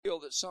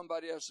that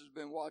somebody else has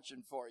been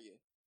watching for you.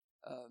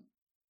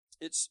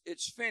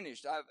 It's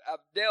finished.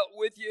 I've dealt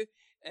with you,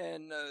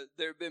 and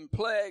there have been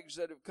plagues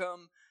that have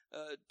come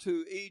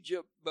to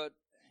Egypt, but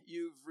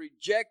you've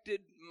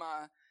rejected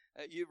my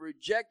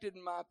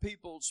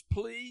people's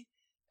plea,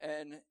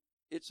 and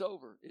it's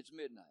over. It's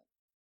midnight.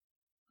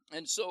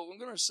 And so I'm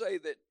going to say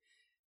that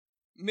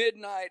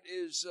midnight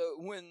is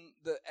when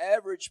the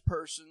average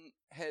person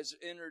has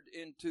entered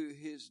into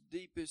his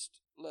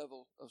deepest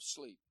level of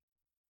sleep.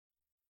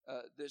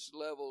 This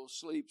level of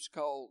sleep's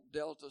called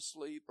delta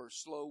sleep or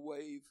slow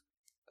wave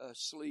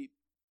sleep,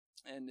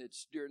 and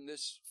it's during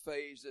this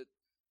phase that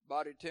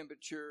body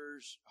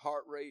temperatures,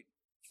 heart rate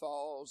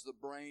falls, the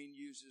brain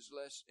uses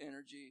less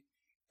energy.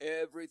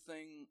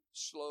 Everything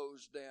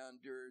slows down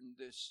during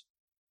this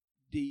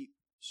deep,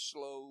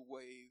 slow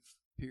wave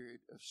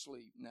period of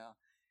sleep. Now,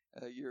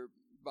 your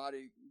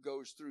body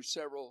goes through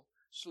several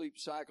sleep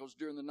cycles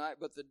during the night,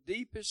 but the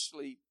deepest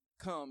sleep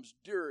comes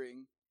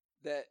during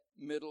that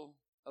middle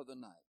of the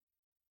night.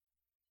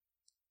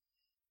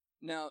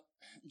 Now,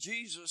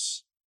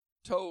 Jesus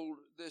told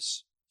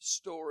this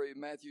story,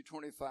 Matthew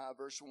 25,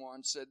 verse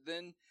 1, said,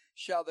 "Then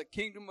shall the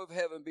kingdom of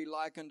heaven be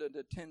likened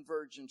unto 10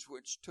 virgins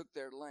which took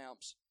their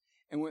lamps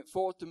and went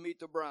forth to meet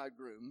the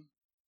bridegroom.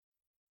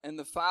 And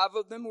the 5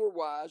 of them were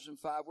wise, and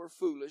 5 were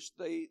foolish.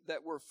 They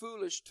that were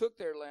foolish took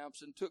their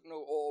lamps and took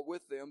no oil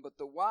with them, but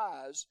the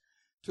wise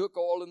took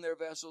oil in their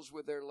vessels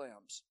with their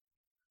lamps.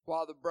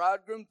 While the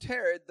bridegroom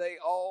tarried, they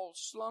all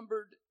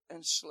slumbered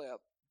and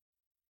slept.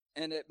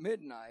 And at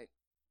midnight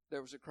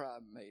there was a cry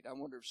made." I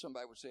wonder if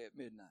somebody would say at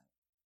midnight.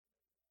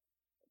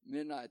 At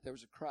midnight there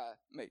was a cry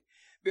made.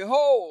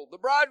 "Behold, the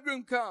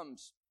bridegroom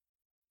comes,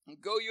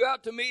 and go you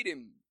out to meet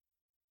him."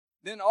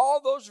 Then all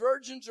those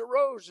virgins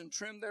arose and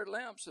trimmed their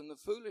lamps, and the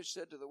foolish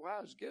said to the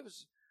wise, "Give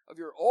us of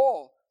your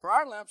oil, for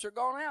our lamps are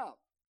gone out."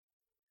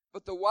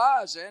 But the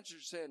wise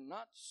answered, saying,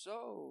 "Not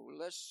so,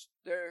 lest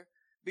there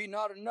be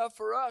not enough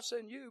for us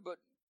and you,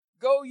 but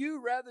go you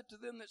rather to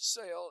them that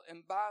sell,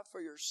 and buy for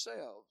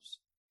yourselves."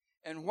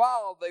 And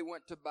while they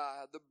went to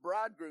buy, the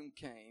bridegroom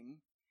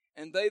came,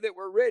 and they that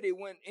were ready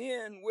went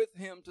in with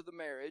him to the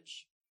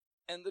marriage,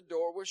 and the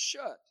door was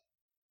shut.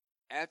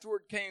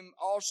 Afterward came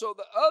also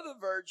the other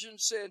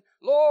virgins, saying,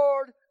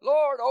 "Lord,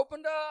 Lord,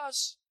 open to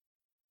us."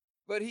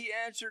 But he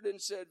answered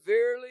and said,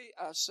 "Verily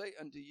I say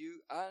unto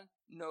you, I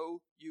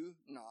know you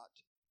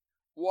not.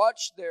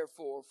 Watch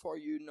therefore, for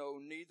you know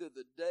neither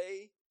the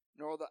day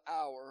nor the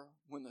hour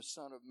when the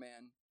Son of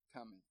Man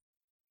cometh."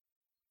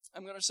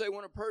 I'm going to say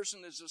when a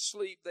person is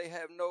asleep, they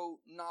have no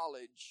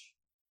knowledge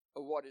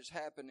of what is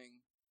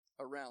happening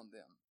around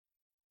them.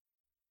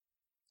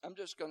 I'm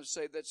just going to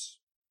say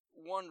that's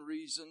one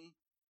reason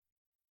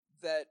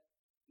that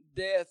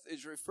death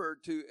is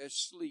referred to as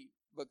sleep,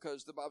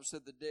 because the Bible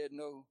said the dead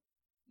know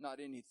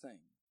not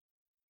anything.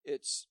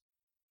 It's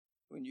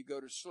when you go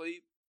to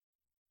sleep,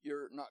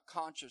 you're not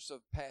conscious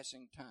of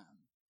passing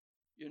time.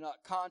 You're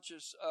not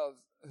conscious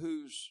of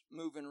who's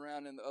moving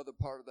around in the other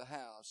part of the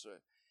house.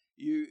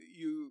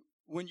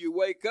 When you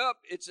wake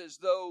up, it's as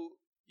though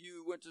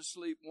you went to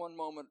sleep one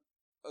moment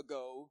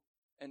ago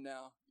and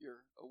now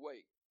you're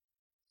awake.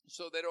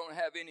 So they don't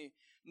have any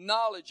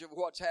knowledge of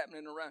what's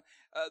happening around.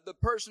 The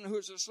person who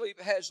is asleep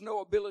has no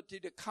ability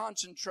to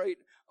concentrate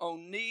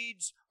on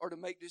needs or to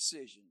make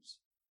decisions.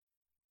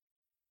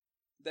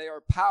 They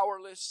are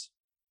powerless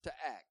to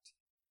act.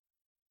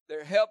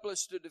 They're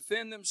helpless to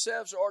defend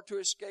themselves or to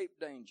escape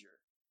danger.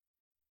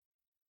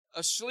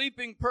 A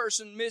sleeping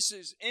person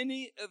misses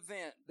any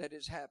event that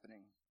is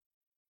happening.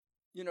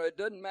 You know, it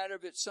doesn't matter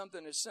if it's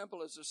something as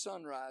simple as a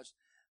sunrise.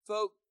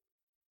 Folk,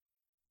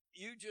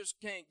 you just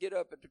can't get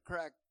up at the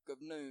crack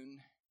of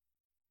noon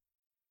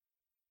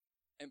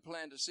and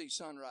plan to see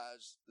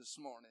sunrise this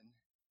morning.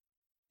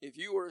 If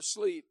you were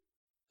asleep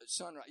at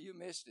sunrise, you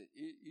missed it.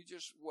 You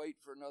just wait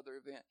for another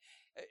event.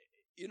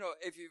 You know,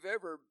 if you've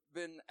ever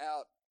been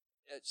out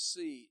at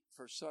sea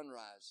for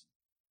sunrise,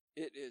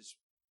 it's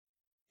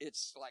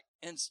like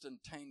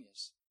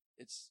instantaneous.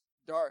 It's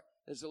dark.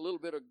 There's a little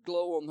bit of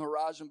glow on the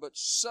horizon, but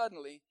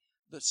suddenly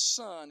the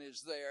sun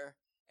is there,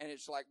 and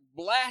it's like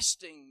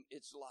blasting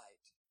its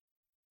light.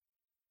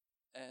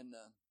 And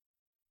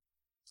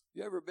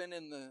you ever been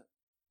in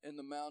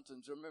the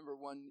mountains? I remember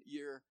one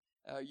year,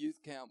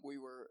 youth camp, we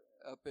were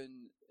up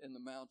in the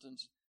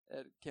mountains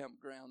at a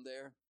campground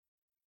there,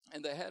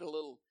 and they had a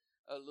little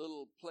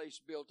place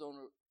built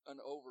on an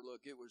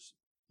overlook. It was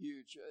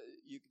huge.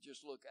 You could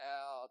just look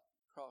out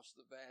across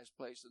the vast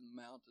place in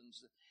the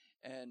mountains,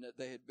 and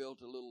they had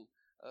built a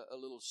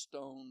little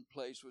stone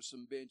place with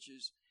some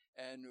benches,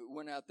 and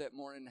went out that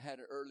morning and had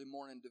an early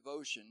morning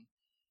devotion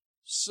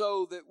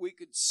so that we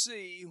could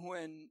see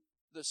when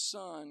the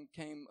sun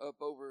came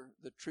up over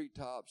the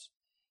treetops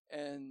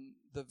and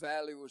the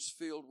valley was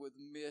filled with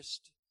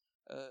mist.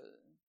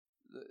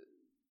 The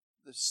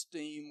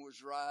steam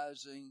was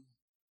rising,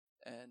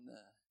 and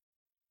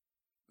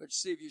but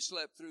see, if you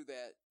slept through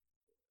that,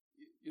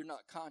 you're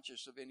not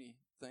conscious of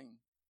anything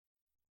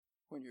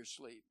when you're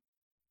asleep.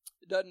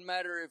 It doesn't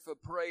matter if a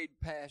parade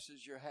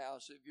passes your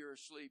house. If you're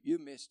asleep, you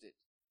missed it.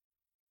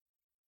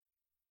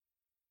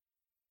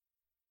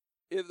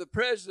 If the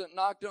president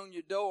knocked on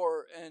your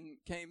door and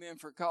came in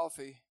for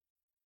coffee,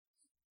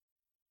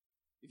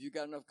 if you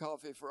got enough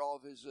coffee for all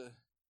of his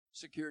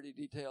security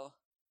detail,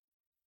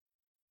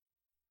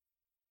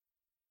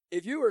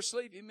 if you were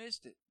asleep, you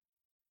missed it.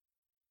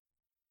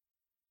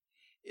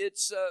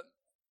 It's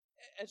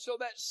and so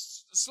that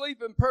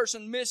sleeping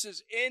person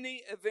misses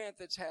any event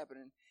that's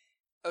happening.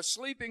 A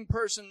sleeping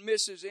person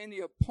misses any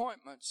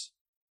appointments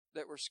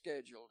that were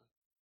scheduled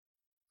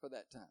for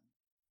that time.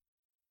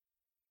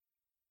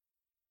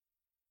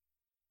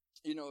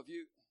 You know,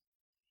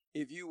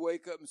 if you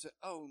wake up and say,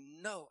 "Oh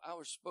no, I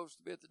was supposed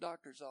to be at the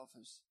doctor's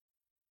office,"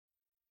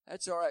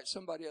 that's all right.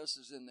 Somebody else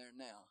is in there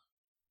now.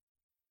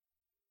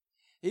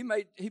 He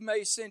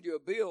may send you a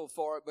bill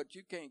for it, but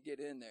you can't get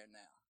in there now.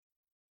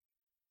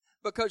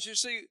 Because you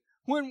see,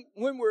 when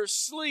we're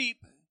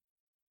asleep,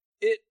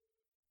 it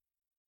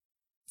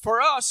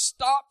for us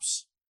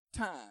stops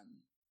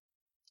time.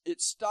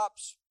 It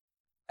stops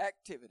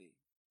activity.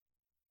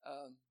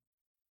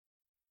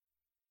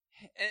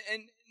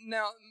 And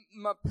now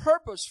my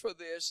purpose for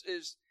this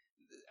is,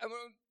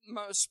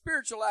 my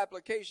spiritual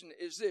application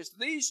is this.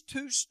 These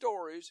two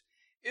stories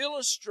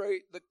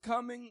illustrate the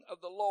coming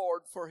of the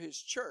Lord for His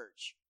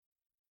church.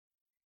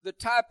 The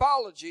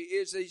typology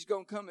is that He's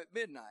going to come at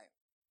midnight.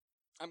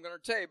 I'm going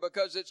to tell you,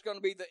 because it's going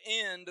to be the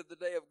end of the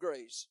day of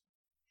grace.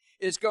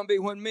 It's going to be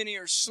when many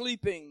are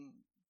sleeping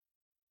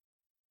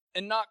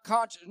and not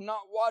conscious,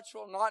 not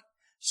watchful, not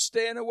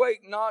staying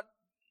awake, not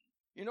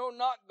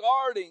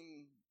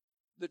guarding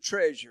the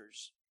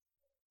treasures.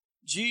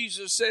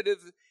 Jesus said,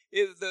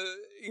 if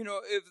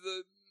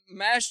the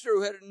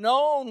master had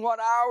known what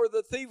hour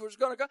the thief was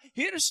going to come,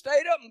 he'd have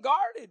stayed up and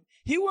guarded.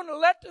 He wouldn't have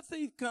let the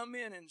thief come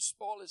in and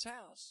spoil his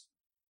house.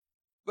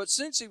 But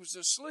since he was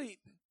asleep,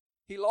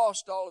 he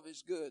lost all of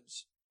his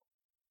goods.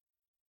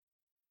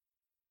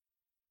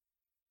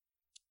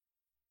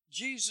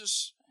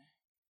 Jesus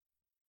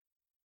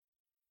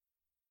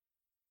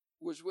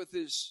was with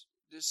his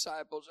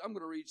disciples. I'm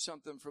going to read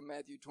something from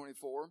Matthew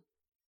 24.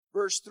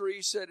 Verse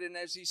 3 said, "And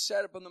as he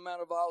sat upon the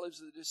Mount of Olives,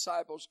 the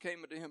disciples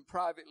came unto him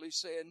privately,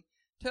 saying,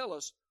 Tell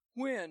us,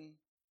 when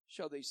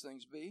shall these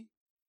things be?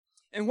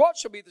 And what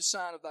shall be the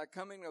sign of thy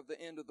coming, of the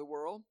end of the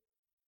world?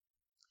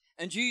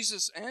 And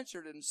Jesus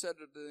answered and said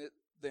unto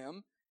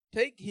them,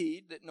 Take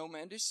heed that no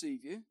man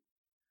deceive you.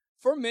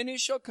 For many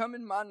shall come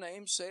in my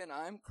name, saying,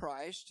 I am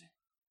Christ,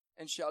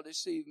 and shall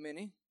deceive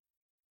many."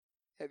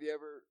 Have you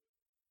ever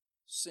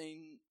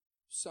seen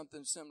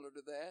something similar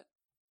to that?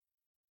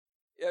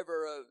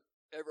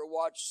 Ever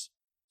watched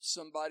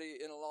somebody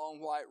in a long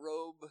white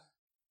robe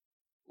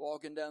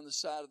walking down the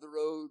side of the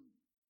road,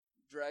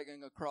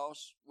 dragging a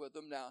cross with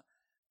them? Now,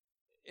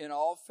 in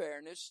all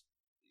fairness,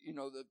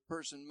 the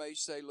person may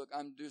say, "Look,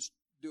 I'm just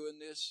doing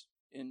this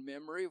in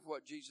memory of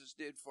what Jesus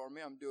did for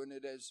me. I'm doing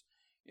it as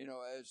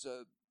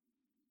a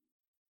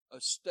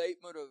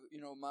statement of,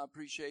 my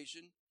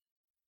appreciation."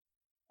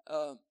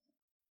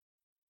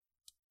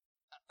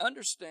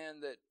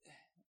 Understand that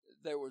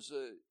there was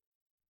a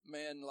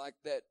man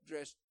like that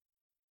dressed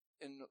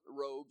in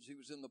robes. He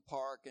was in the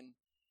park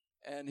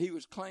and he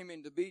was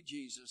claiming to be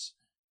Jesus.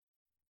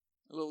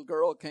 A little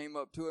girl came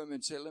up to him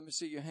and said, "Let me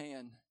see your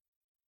hand."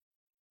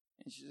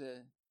 And she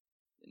said,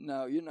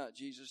 "No, you're not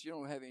Jesus. You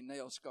don't have any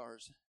nail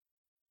scars."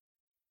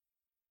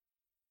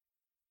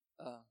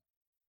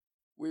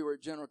 We were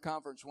at General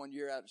Conference one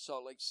year out of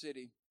Salt Lake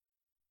City.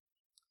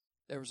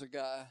 There was a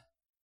guy,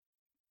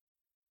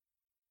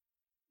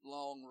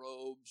 long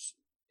robes,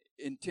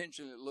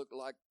 intentionally looked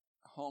like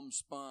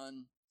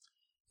homespun.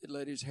 He'd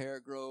let his hair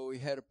grow. He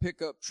had a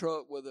pickup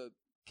truck with a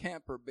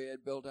camper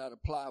bed built out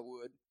of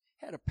plywood.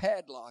 Had a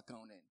padlock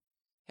on it.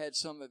 Had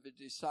some of his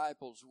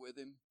disciples with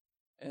him.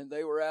 And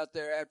they were out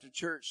there after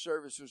church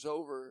service was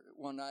over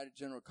one night at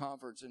General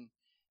Conference.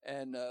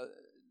 And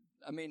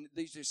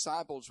these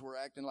disciples were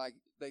acting like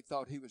they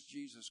thought he was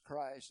Jesus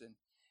Christ.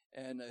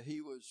 And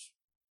he was,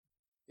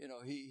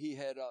 he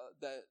had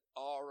that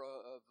aura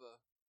of,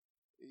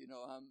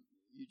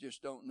 you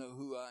just don't know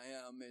who I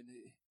am. And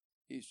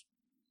he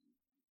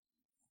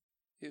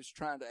was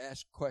trying to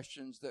ask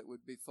questions that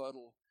would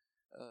befuddle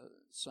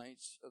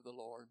saints of the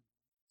Lord.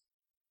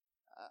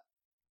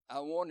 I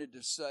wanted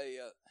to say,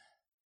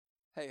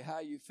 hey, how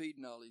are you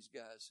feeding all these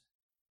guys?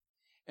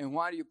 And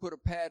why do you put a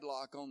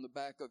padlock on the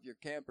back of your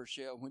camper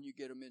shell when you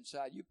get them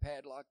inside? You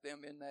padlock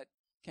them in that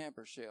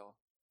camper shell.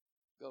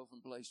 Go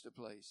from place to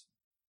place.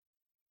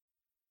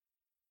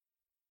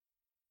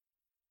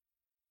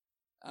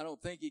 I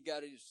don't think he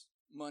got his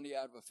money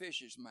out of a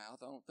fish's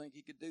mouth. I don't think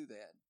he could do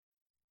that.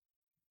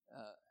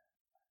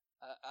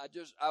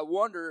 I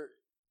wonder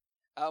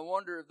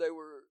if they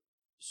were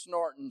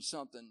snorting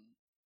something.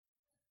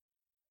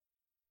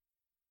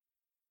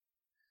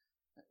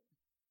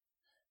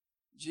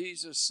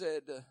 Jesus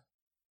said,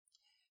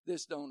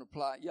 this don't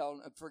apply.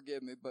 Y'all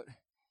forgive me, but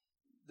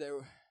there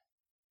were,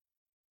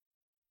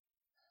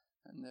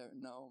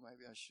 no,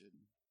 maybe I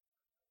shouldn't.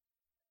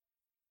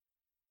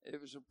 It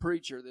was a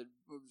preacher that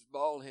was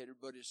bald-headed,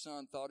 but his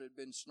son thought he'd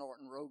been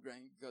snorting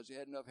Rogaine because he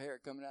had enough hair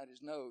coming out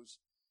his nose.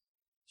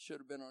 Should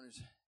have been on his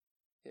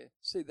Yeah.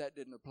 See, that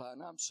didn't apply.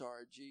 And I'm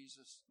sorry,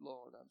 Jesus.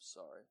 Lord, I'm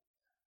sorry.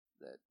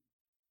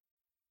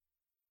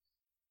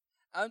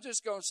 I'm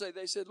just going to say,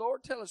 they said,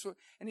 Lord, tell us what.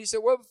 And he said,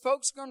 well,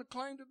 folks are going to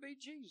claim to be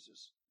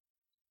Jesus.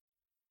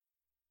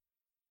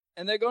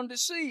 And they're going to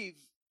deceive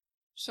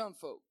some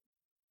folk.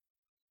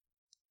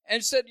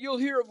 And said, you'll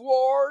hear of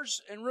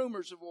wars and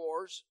rumors of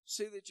wars.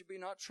 See that you be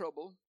not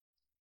troubled.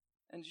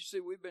 And you see,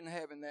 we've been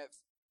having that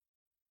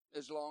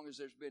as long as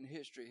there's been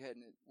history,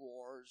 hadn't it?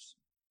 Wars,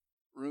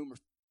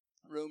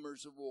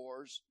 rumors of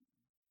wars.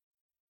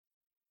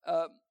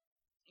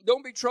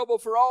 Don't be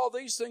troubled, for all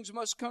these things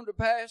must come to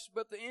pass,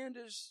 but the end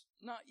is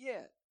not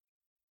yet.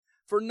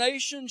 For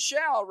nation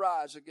shall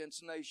rise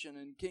against nation,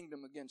 and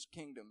kingdom against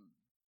kingdom.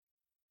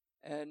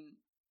 And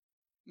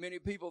many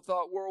people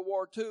thought World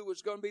War II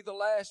was going to be the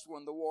last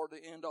one, the war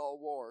to end all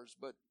wars,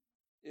 but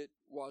it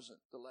wasn't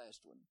the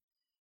last one.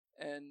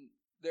 And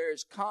there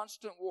is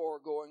constant war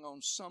going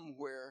on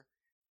somewhere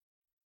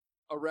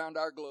around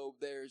our globe.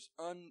 There's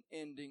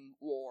unending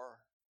war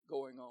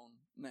going on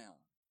now.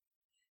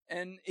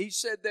 And he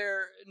said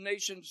there,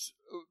 nations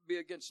would be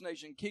against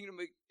nation, kingdom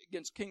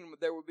against kingdom.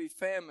 There will be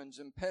famines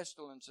and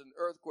pestilence and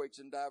earthquakes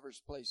in diverse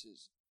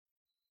places.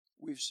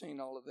 We've seen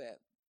all of that.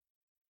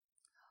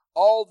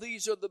 All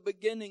these are the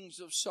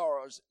beginnings of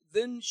sorrows.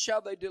 Then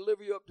shall they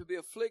deliver you up to be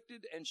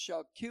afflicted, and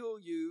shall kill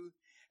you,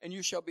 and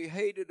you shall be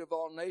hated of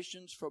all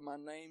nations for my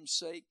name's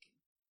sake.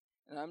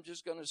 And I'm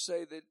just going to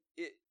say that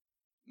it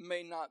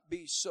may not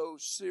be so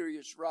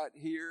serious right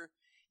here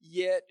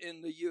yet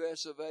in the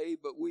U.S. of A.,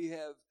 but we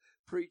have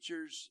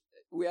preachers,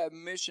 we have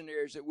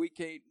missionaries that we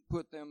can't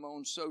put them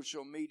on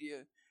social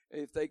media.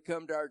 If they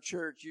come to our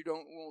church, we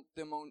don't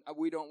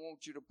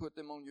want you to put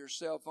them on your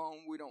cell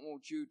phone. We don't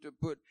want you to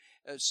put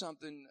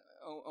something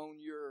on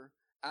your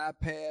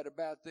iPad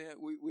about them.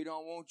 We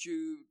don't want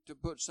you to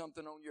put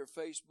something on your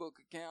Facebook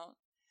account,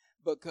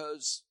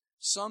 because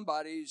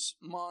somebody's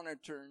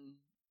monitoring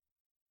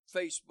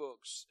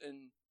Facebooks,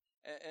 and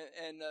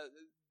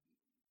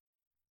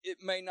it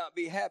may not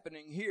be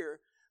happening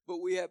here, but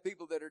we have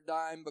people that are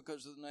dying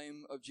because of the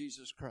name of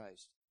Jesus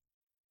Christ.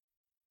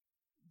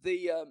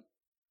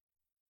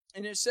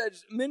 And it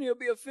says, many will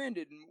be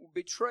offended and will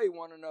betray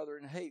one another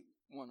and hate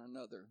one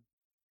another.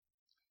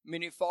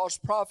 Many false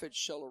prophets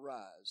shall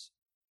arise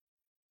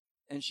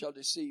and shall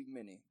deceive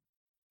many.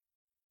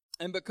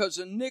 And because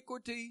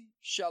iniquity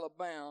shall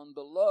abound,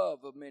 the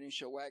love of many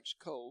shall wax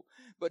cold.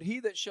 But he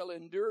that shall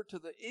endure to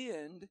the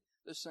end,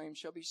 the same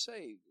shall be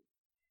saved.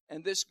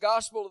 And this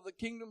gospel of the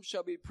kingdom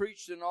shall be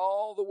preached in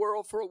all the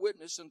world for a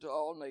witness unto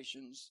all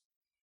nations,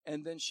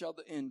 and then shall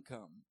the end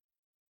come.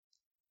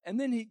 And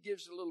then he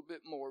gives a little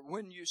bit more.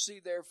 When you see,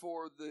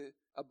 therefore, the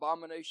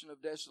abomination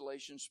of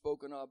desolation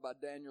spoken of by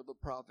Daniel the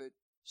prophet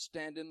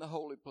stand in the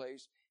holy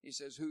place, he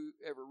says,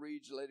 whoever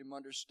reads, let him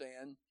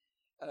understand.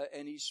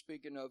 And he's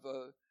speaking of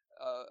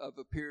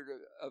a period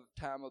of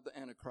time of the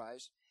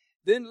Antichrist.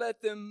 Then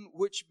let them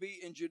which be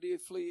in Judea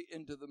flee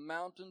into the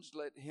mountains.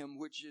 Let him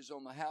which is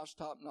on the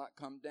housetop not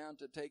come down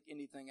to take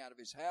anything out of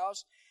his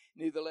house.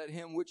 Neither let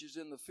him which is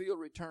in the field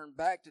return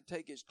back to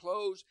take his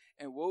clothes.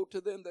 And woe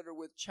to them that are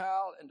with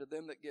child, and to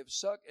them that give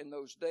suck in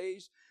those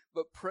days.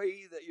 But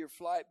pray that your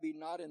flight be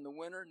not in the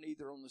winter,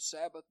 neither on the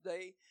Sabbath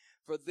day.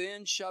 For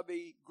then shall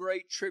be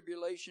great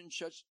tribulation,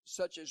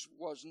 such as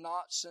was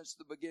not since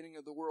the beginning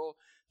of the world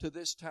to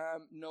this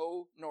time,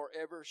 no, nor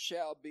ever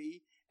shall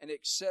be. And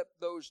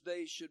except those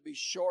days should be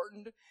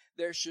shortened,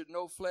 there should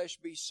no flesh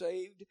be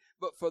saved.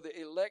 But for the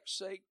elect's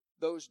sake,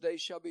 those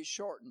days shall be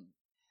shortened.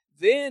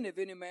 Then if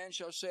any man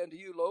shall say unto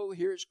you, Lo,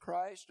 here is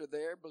Christ, or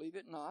there, believe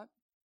it not.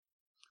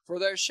 For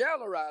there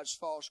shall arise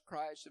false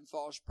Christs and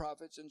false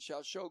prophets, and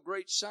shall show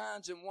great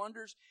signs and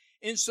wonders,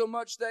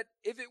 insomuch that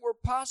if it were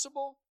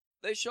possible,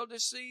 they shall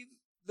deceive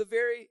the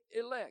very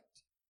elect.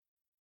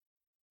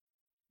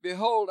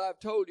 Behold, I've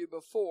told you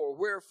before.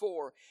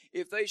 Wherefore,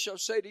 if they shall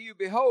say to you,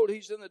 Behold,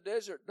 he's in the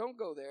desert, don't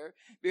go there.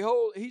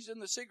 Behold, he's in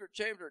the secret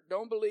chamber,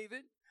 don't believe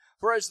it.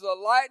 For as the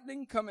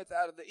lightning cometh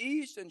out of the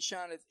east, and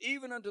shineth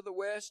even unto the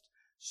west,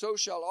 so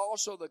shall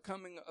also the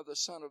coming of the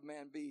Son of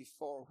Man be.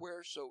 For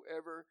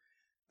wheresoever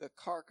the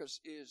carcass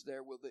is,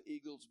 there will the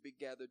eagles be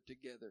gathered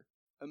together.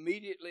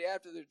 Immediately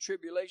after the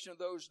tribulation of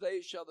those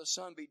days shall the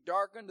sun be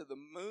darkened, and the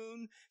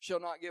moon shall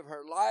not give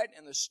her light,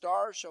 and the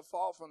stars shall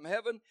fall from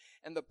heaven,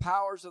 and the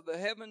powers of the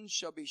heavens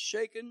shall be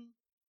shaken.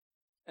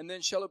 And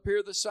then shall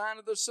appear the sign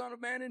of the Son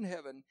of Man in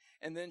heaven,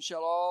 and then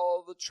shall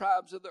all the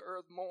tribes of the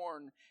earth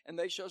mourn, and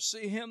they shall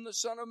see him, the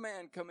Son of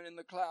Man, coming in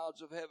the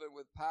clouds of heaven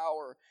with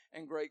power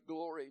and great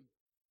glory.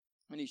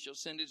 And he shall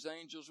send his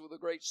angels with a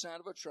great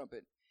sound of a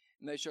trumpet,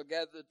 and they shall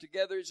gather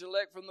together his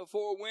elect from the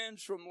four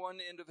winds, from one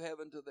end of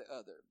heaven to the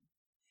other.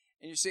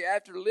 And you see,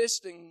 after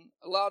listing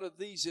a lot of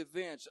these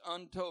events,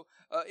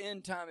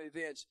 end-time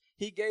events,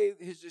 he gave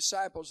his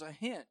disciples a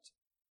hint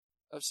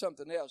of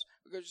something else.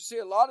 Because you see,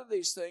 a lot of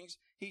these things,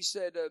 he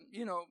said,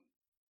 you're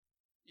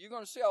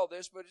going to see all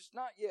this, but it's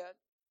not yet.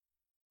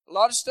 A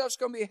lot of stuff's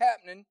going to be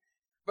happening,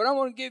 but I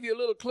want to give you a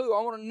little clue.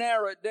 I want to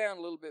narrow it down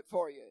a little bit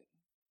for you.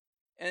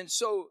 And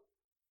so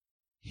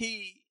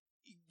he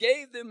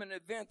gave them an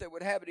event that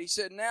would happen. He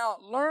said, now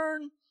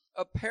learn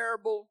a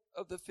parable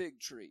of the fig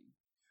tree.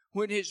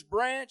 When his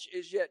branch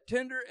is yet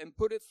tender and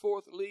putteth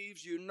forth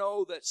leaves, you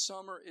know that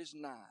summer is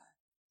nigh.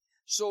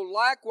 So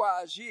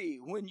likewise ye,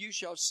 when you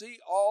shall see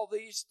all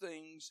these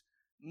things,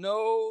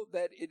 know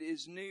that it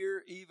is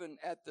near, even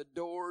at the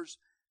doors.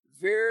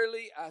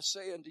 Verily I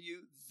say unto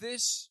you,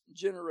 this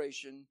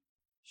generation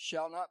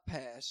shall not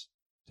pass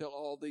till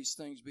all these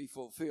things be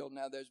fulfilled.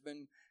 Now there's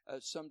been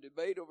some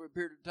debate over a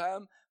period of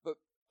time, but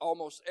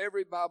almost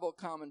every Bible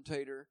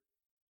commentator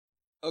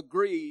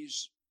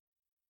agrees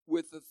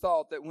with the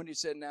thought that when he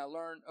said, now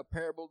learn a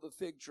parable of the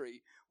fig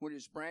tree, when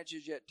his branch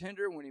is yet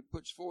tender, when he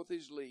puts forth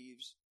his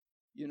leaves,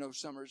 you know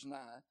summer's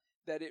nigh,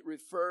 that it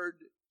referred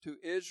to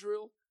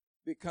Israel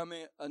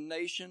becoming a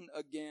nation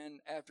again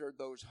after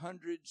those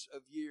hundreds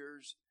of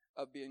years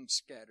of being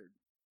scattered.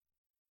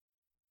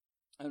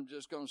 I'm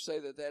just going to say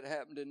that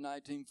happened in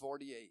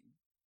 1948.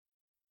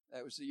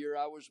 That was the year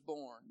I was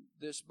born.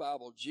 This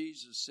Bible,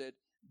 Jesus said,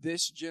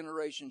 this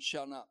generation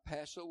shall not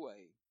pass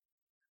away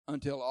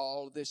until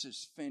all of this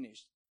is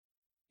finished.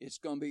 It's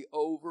going to be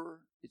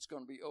over. It's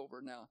going to be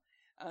over. Now,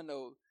 I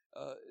know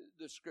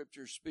the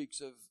scripture speaks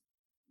of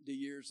the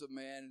years of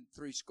man,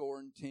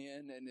 70,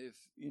 and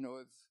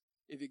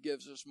if he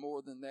gives us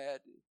more than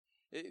that,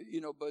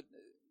 but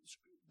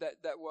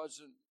that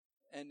wasn't,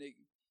 and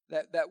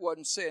that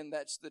wasn't saying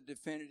that's the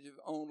definitive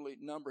only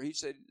number. He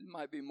said it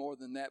might be more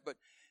than that, but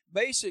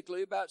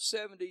basically about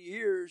 70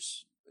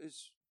 years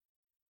is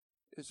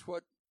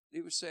what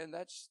he was saying.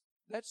 That's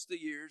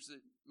the years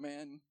that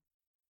man,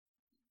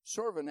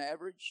 sort of an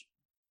average.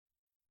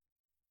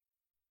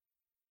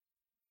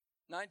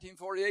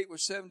 1948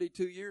 was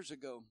 72 years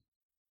ago.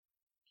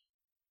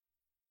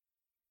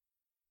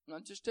 And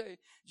I'll just tell you,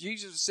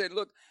 Jesus said,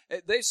 look,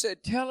 they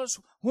said, tell us,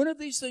 when are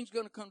these things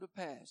going to come to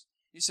pass?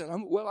 He said,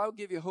 I'll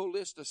give you a whole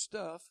list of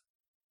stuff.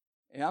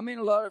 And I mean,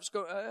 a lot of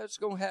it's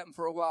going to happen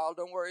for a while.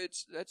 Don't worry,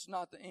 that's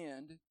not the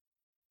end.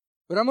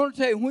 But I'm going to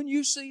tell you, when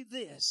you see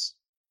this,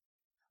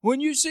 when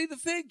you see the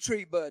fig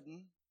tree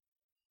budding,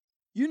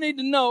 you need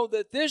to know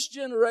that this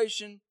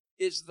generation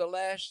is the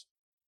last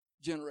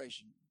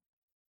generation.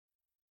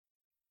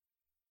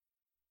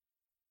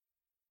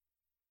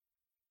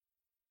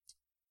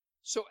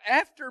 So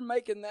after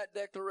making that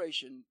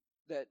declaration,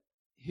 that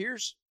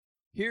here's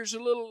a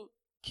little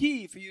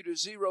key for you to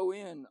zero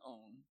in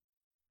on,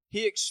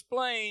 he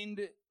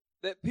explained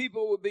that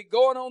people would be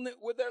going on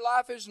with their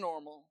life as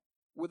normal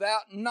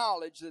without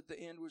knowledge that the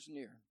end was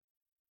near.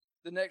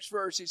 The next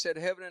verse, he said,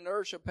 heaven and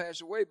earth shall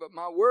pass away, but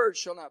my words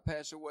shall not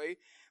pass away.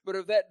 But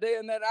of that day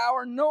and that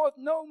hour knoweth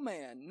no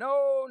man,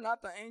 no,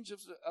 not the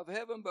angels of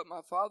heaven, but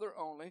my Father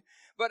only.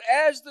 But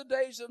as the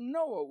days of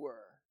Noah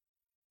were,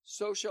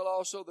 so shall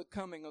also the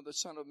coming of the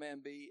Son of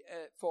Man be.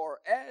 For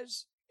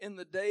as in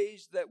the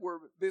days that were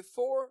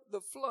before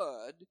the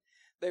flood,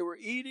 they were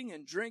eating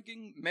and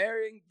drinking,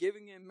 marrying,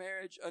 giving in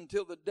marriage,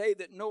 until the day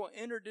that Noah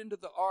entered into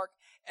the ark,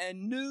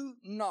 and knew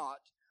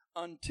not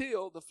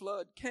until the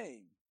flood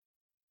came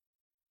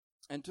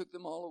and took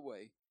them all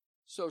away.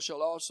 So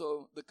shall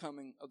also the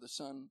coming of the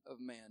Son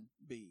of Man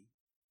be.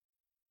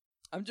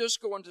 I'm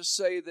just going to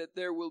say that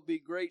there will be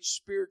great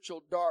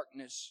spiritual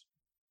darkness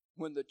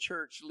when the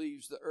church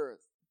leaves the earth.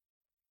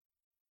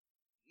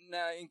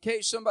 Now, in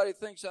case somebody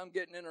thinks I'm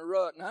getting in a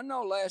rut, and I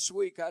know last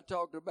week I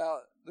talked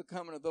about the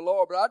coming of the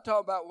Lord, but I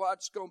talked about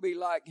what's going to be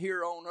like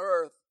here on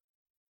earth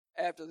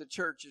after the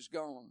church is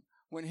gone.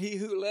 When he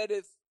who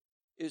letteth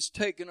is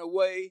taken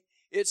away,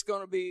 it's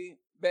going to be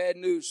bad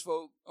news,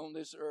 folk, on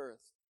this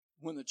earth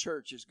when the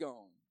church is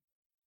gone.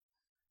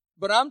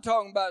 But I'm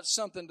talking about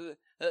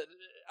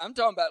I'm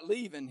talking about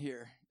leaving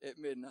here at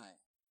midnight.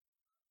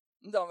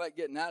 I'm talking about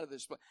getting out of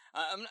this place.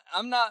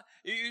 I'm not,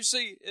 you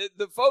see,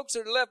 the folks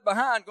that are left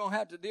behind going to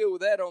have to deal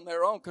with that on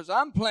their own, because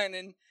I'm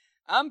planning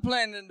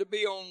to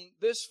be on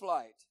this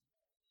flight.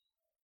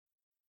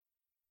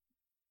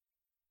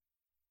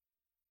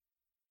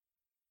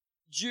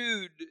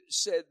 Jude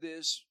said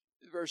this,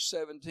 verse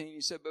 17.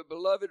 He said, but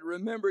beloved,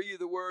 remember you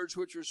the words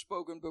which were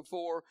spoken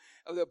before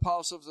of the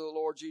apostles of the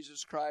Lord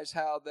Jesus Christ,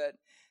 how that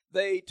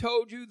they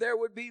told you there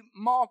would be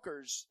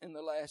mockers in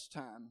the last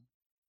time,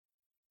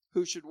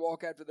 who should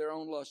walk after their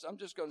own lust. I'm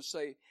just going to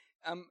say,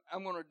 I'm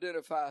going to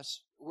identify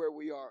where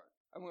we are.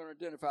 I'm going to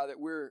identify that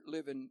we're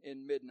living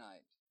in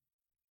midnight.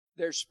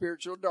 There's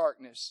spiritual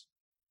darkness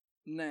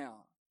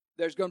now.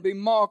 There's going to be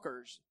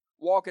mockers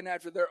walking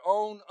after their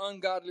own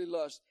ungodly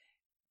lust.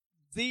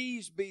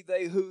 These be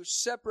they who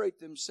separate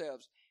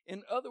themselves.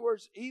 In other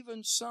words,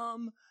 even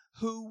some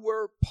who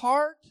were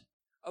part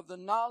of the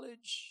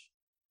knowledge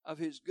of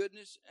His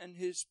goodness and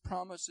His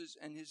promises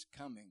and His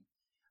coming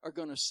are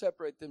going to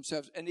separate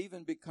themselves and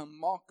even become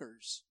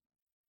mockers.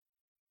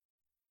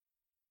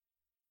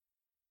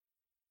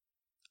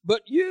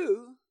 But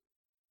I'm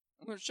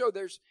going to show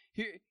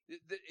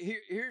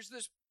here's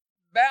this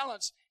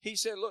balance. He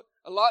said, look,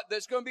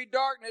 there's going to be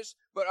darkness,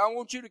 but I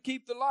want you to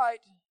keep the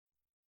light.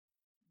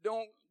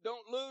 Don't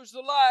lose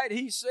the light.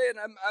 He said,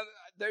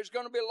 there's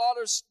going to be a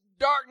lot of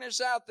darkness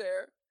out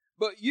there,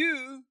 but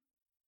you,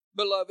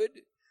 beloved,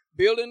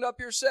 building up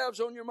yourselves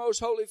on your most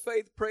holy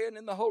faith, praying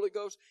in the Holy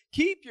Ghost.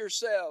 Keep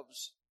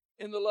yourselves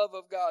in the love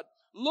of God,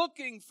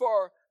 looking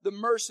for the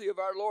mercy of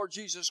our Lord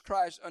Jesus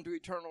Christ unto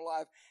eternal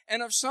life.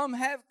 And of some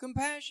have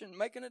compassion,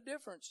 making a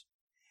difference.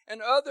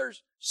 And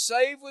others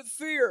save with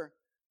fear,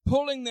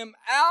 pulling them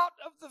out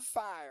of the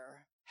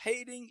fire,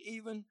 hating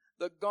even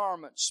the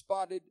garment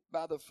spotted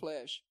by the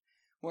flesh.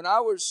 When I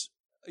was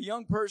a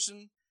young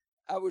person,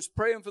 I was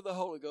praying for the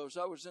Holy Ghost.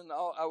 I was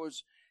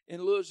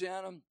in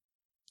Louisiana.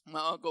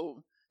 My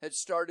uncle had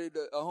started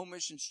a home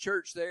missions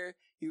church there.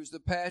 He was the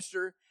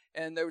pastor,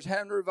 and they was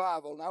having a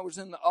revival, and I was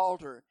in the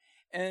altar.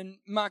 And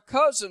my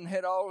cousin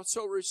had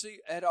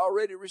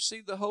already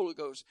received the Holy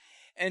Ghost,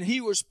 and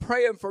he was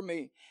praying for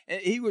me.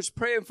 And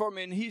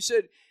he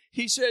said,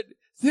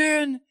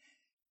 then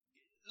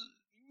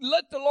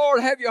let the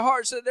Lord have your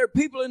heart. Said there are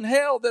people in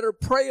hell that are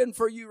praying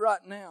for you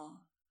right now.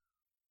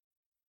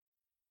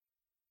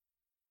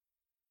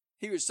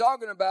 He was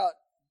talking about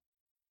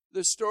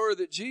the story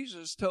that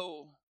Jesus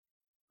told.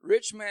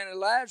 Rich man and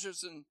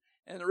Lazarus,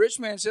 and the rich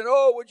man said,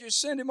 "Oh, would you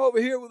send him over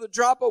here with a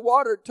drop of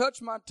water,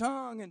 touch my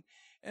tongue?"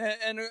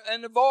 And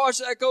the voice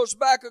echoes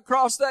back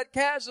across that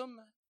chasm.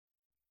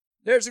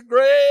 There's a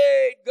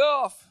great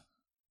gulf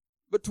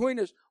between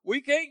us.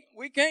 We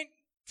can't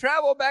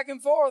travel back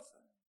and forth.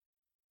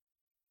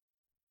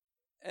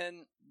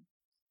 And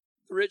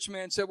the rich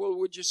man said, "Well,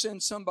 would you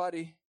send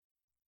somebody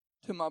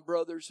to my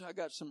brothers? I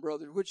got some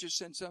brothers. Would you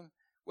send some?"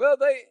 Well,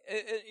 the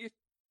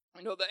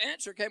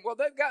answer came, well,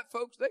 they've got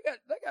folks, they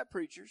got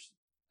preachers.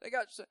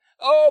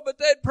 But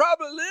they'd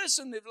probably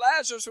listen if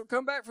Lazarus would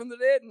come back from the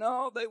dead.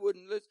 No, they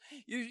wouldn't listen.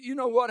 You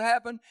know what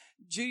happened?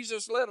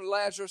 Jesus let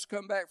Lazarus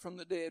come back from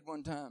the dead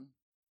one time.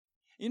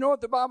 You know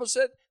what the Bible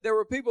said? There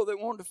were people that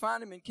wanted to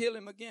find him and kill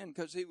him again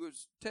because he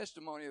was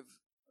testimony of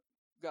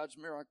God's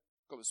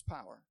miraculous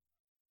power.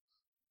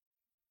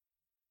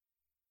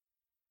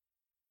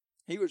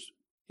 He was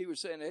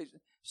saying, hey,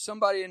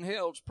 somebody in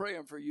hell's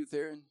praying for you,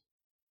 Theron.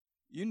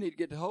 You need to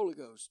get the Holy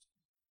Ghost.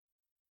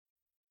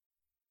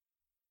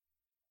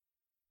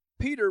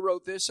 Peter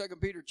wrote this, 2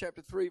 Peter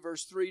chapter 3,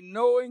 verse 3,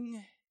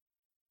 knowing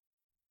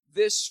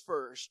this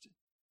first,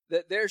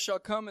 that there shall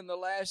come in the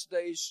last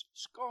days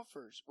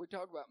scoffers. We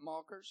talk about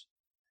mockers.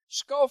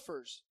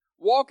 Scoffers,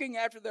 walking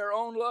after their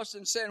own lust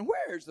and saying,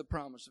 where is the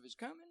promise of his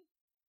coming?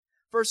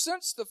 For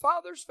since the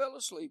fathers fell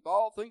asleep,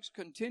 all things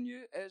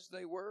continue as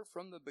they were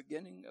from the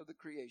beginning of the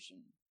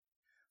creation.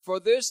 For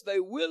this they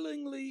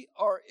willingly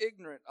are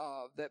ignorant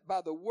of, that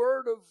by the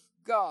word of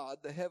God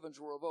the heavens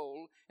were of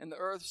old, and the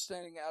earth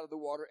standing out of the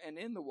water and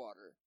in the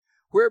water,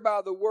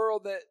 whereby the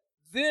world that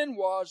then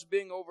was,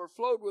 being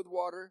overflowed with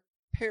water,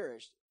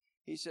 perished.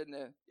 He said,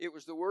 now, it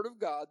was the word of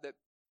God that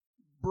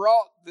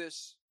brought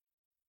this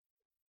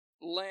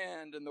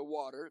land and the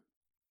water,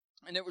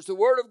 and it was the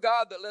word of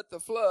God that let the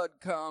flood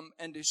come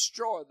and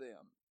destroy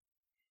them.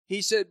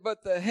 He said,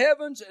 but the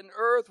heavens and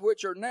earth,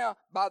 which are now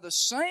by the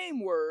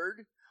same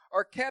word,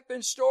 are kept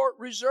in store,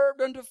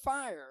 reserved unto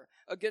fire,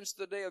 against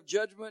the day of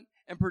judgment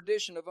and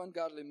perdition of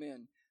ungodly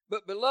men.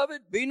 But,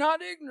 beloved, be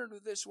not ignorant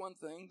of this one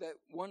thing, that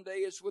one day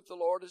is with the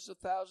Lord as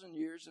 1,000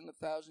 years, and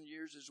 1,000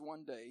 years is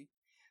one day.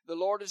 The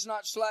Lord is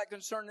not slack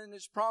concerning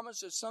his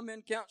promise, as some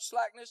men count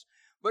slackness,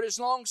 but is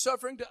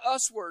long-suffering to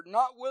usward,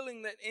 not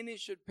willing that any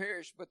should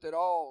perish, but that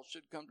all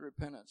should come to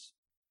repentance.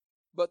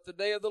 But the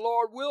day of the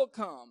Lord will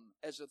come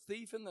as a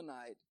thief in the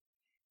night,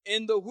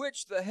 in the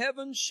which the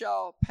heavens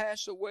shall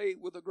pass away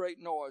with a great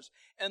noise,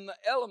 and the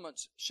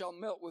elements shall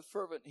melt with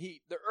fervent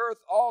heat. The earth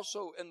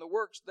also and the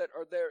works that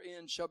are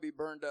therein shall be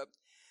burned up.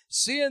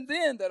 Seeing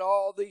then that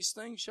all these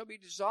things shall be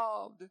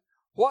dissolved,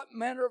 what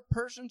manner of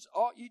persons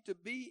ought ye to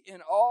be in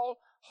all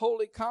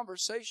holy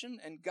conversation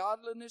and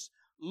godliness,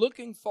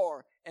 looking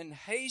for and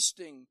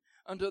hasting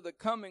unto the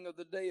coming of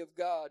the day of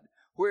God,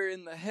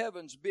 wherein the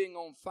heavens being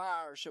on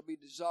fire shall be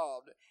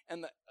dissolved,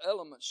 and the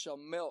elements shall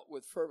melt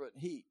with fervent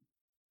heat.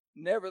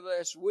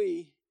 Nevertheless,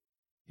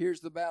 here's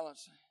the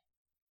balance.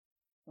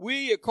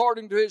 We,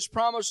 according to his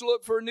promise,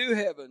 look for new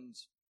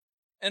heavens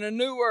and a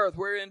new earth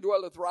wherein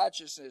dwelleth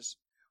righteousness.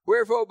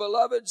 Wherefore,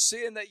 beloved,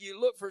 seeing that ye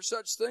look for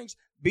such things,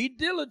 be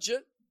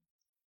diligent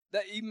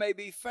that ye may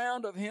be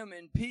found of him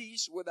in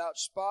peace, without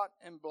spot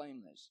and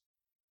blameless.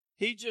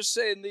 He just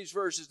said in these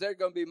verses, they're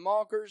going to be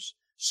mockers,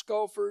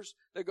 scoffers.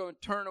 They're going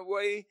to turn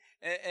away,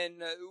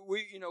 and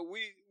we're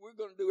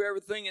going to do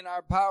everything in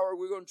our power.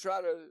 We're going to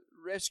try to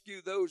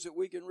rescue those that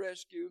we can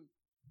rescue.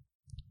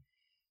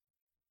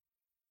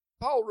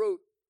 Paul wrote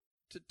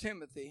to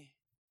Timothy,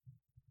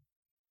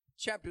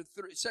 chapter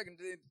 3, 2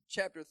 Timothy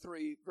chapter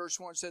 3, verse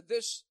 1, said,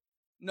 this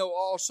know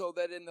also,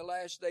 that in the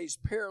last days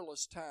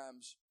perilous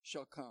times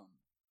shall come.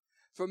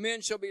 For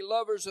men shall be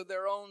lovers of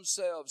their own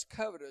selves,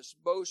 covetous,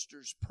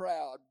 boasters,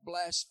 proud,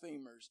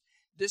 blasphemers,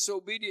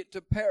 disobedient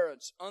to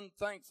parents,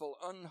 unthankful,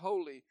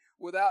 unholy,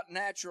 without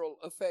natural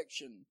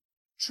affection,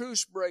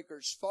 truce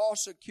breakers,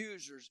 false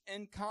accusers,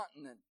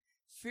 incontinent,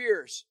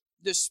 fierce,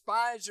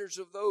 despisers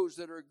of those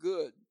that are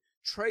good,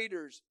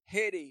 traitors,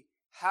 heady,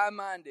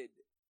 high-minded,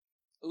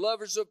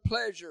 lovers of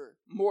pleasure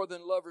more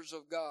than lovers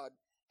of God,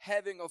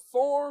 having a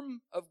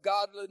form of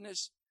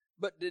godliness,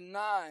 but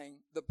denying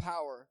the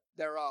power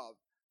thereof.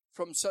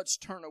 From such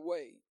turn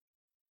away.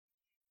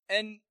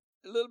 And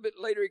a little bit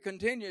later he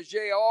continues,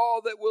 yea,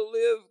 all that will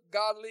live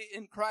godly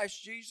in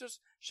Christ Jesus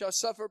shall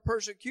suffer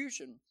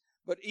persecution,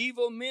 but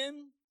evil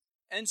men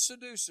and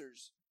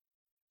seducers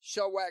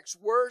shall wax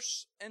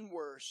worse and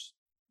worse,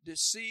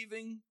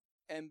 deceiving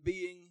and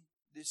being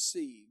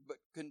deceived. But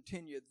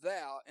continue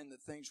thou in the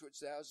things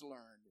which thou hast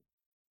learned.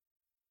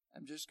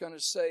 I'm just going to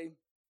say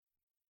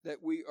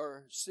that we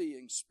are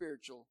seeing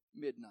spiritual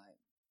midnight.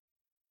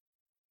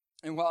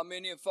 And while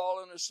many have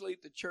fallen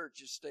asleep, the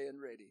church is staying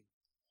ready.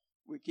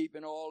 We're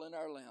keeping oil in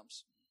our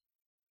lamps.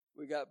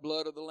 We got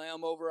blood of the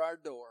Lamb over our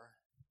door.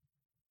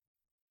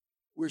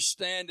 We're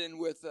standing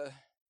with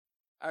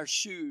our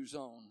shoes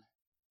on.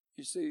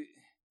 You see,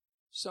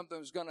 something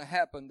was going to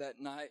happen that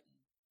night.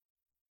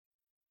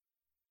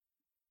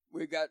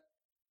 We got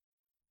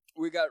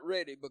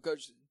ready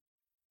because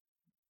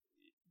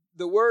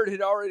the word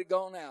had already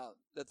gone out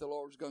that the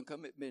Lord was going to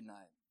come at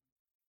midnight.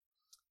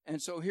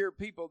 And so here are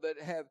people that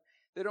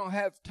they don't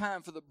have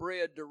time for the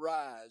bread to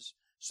rise,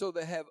 so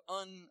they have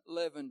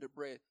unleavened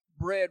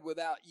bread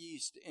without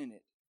yeast in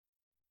it.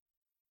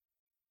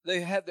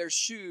 They have their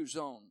shoes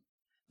on.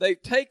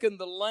 They've taken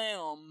the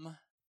lamb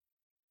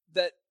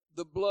that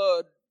the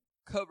blood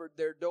covered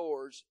their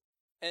doors,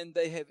 and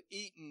they have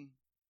eaten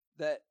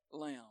that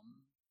lamb.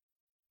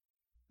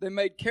 They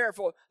made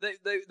careful.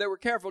 They were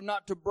careful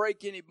not to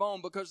break any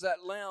bone, because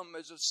that lamb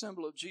is a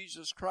symbol of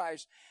Jesus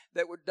Christ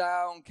that would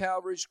die on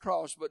Calvary's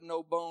cross, but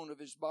no bone of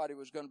his body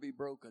was going to be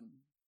broken.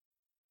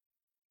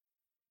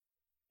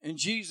 And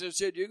Jesus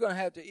said, you're going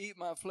to have to eat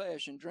my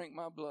flesh and drink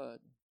my blood.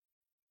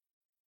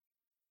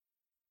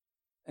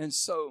 And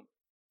so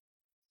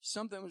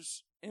something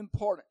was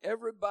important.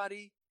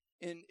 Everybody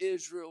in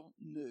Israel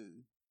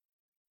knew.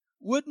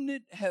 Wouldn't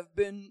it have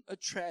been a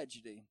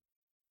tragedy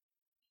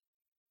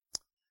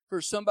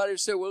for somebody to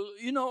say, well,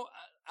 you know,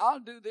 I'll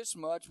do this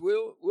much.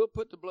 We'll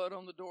put the blood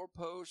on the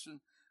doorpost,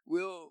 and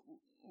we'll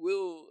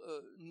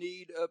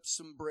knead up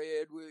some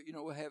bread.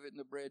 We'll have it in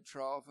the bread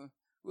trough, and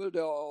we'll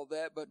do all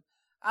that. But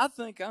I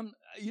think I'm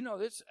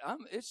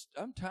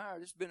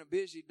tired. It's been a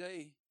busy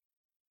day.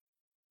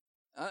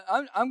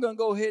 I'm going to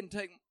go ahead and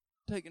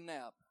take a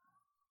nap.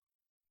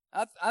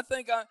 I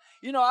think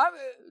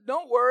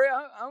don't worry.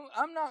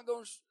 I'm not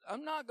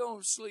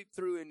going to sleep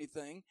through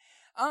anything.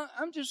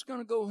 I'm just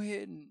going to go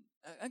ahead and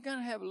I got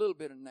to have a little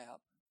bit of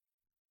nap.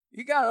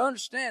 You got to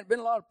understand, been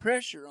a lot of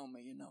pressure on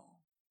me,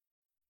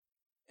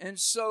 And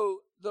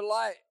so the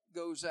light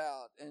goes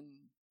out, and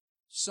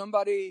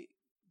somebody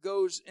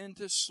goes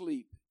into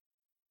sleep,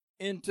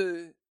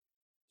 into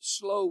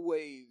slow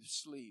wave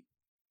sleep,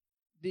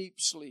 deep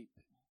sleep,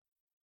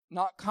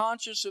 not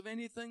conscious of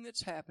anything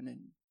that's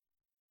happening,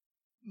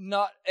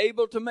 not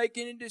able to make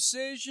any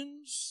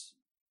decisions,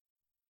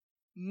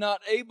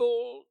 not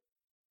able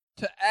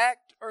to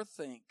act or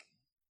think.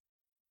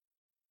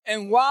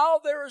 And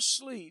while they're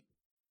asleep,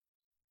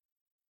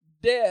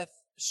 death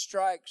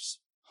strikes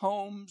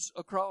homes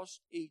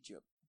across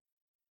Egypt.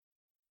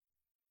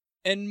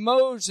 And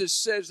Moses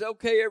says,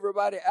 okay,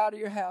 everybody out of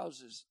your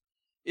houses.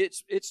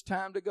 It's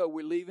time to go.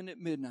 We're leaving at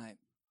midnight.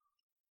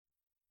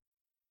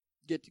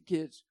 Get the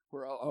kids.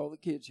 We're all the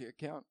kids here.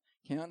 Count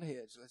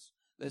heads.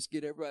 Let's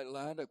get everybody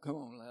lined up. Come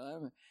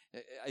on.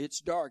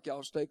 It's dark.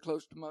 Y'all stay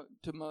close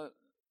to my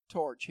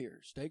torch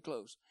here. Stay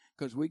close,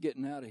 because we're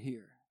getting out of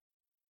here.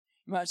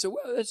 You might say,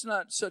 well, that's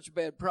not such a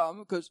bad problem,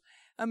 because,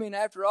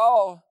 after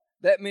all,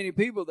 that many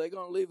people, they're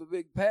going to leave a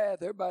big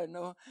path. Everybody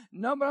know.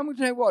 No, but I'm going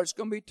to tell you what, it's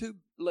going to be too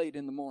late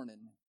in the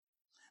morning.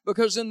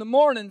 Because in the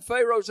morning,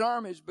 Pharaoh's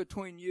army is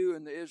between you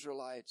and the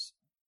Israelites.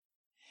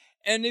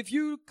 And if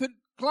you could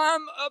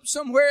climb up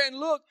somewhere and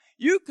look,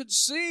 you could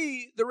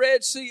see the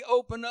Red Sea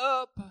open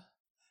up.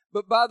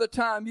 But by the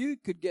time you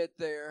could get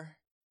there,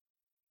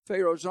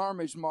 Pharaoh's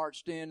armies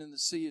marched in, and the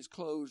sea is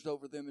closed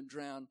over them and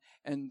drowned,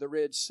 and the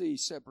Red Sea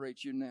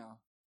separates you now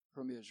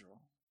from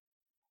Israel.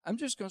 I'm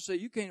just going to say,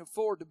 you can't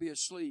afford to be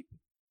asleep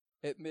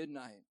at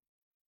midnight.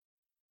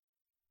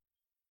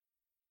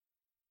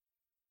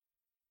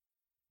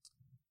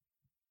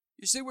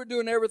 You see, we're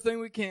doing everything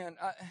we can.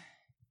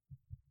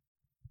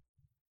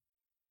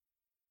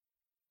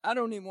 I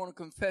don't even want to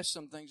confess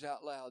some things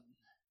out loud.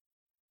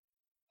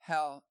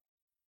 How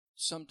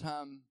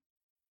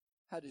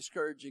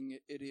discouraging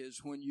it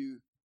is when you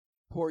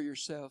pour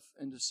yourself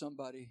into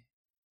somebody.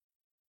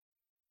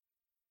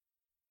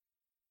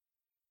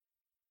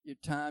 Your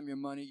time, your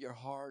money, your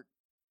heart.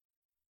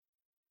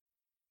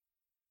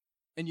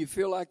 And you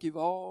feel like you've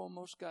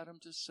almost got them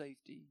to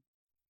safety.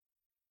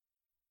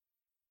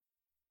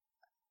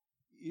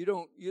 You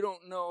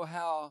don't know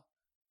how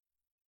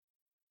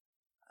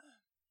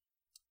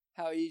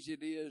easy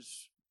it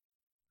is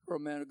for a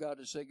man of God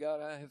to say,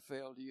 God, I have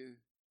failed you.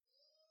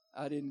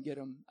 I didn't get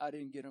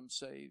them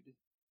saved.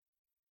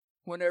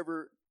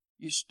 Whenever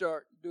you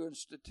start doing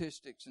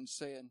statistics and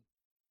saying,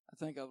 I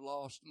think I've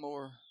lost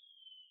more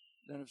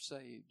than I've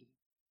saved.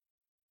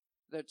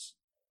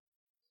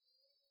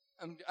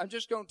 I'm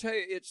just going to tell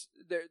you,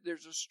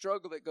 there's a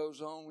struggle that goes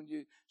on when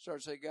you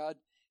start to say, God,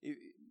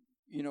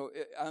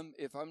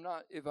 if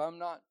I'm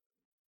not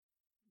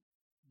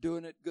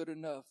doing it good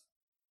enough,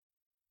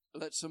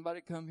 let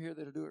somebody come here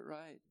that'll do it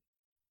right.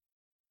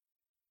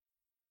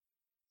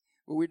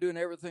 Well, we're doing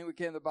everything we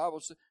can. The Bible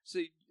says,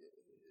 see,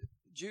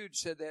 Jude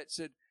said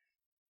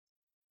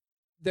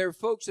there are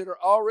folks that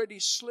are already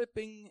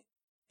slipping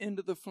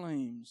into the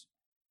flames,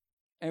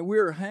 and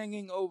we're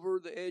hanging over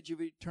the edge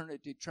of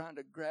eternity trying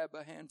to grab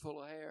a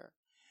handful of hair,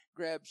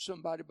 grab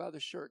somebody by the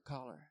shirt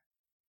collar.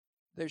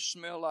 They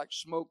smell like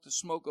smoke. The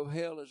smoke of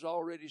hell is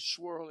already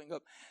swirling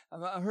up.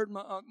 I heard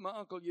my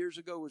uncle years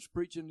ago was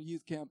preaching a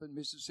youth camp in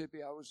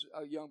Mississippi. I was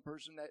a young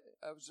person.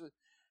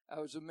 I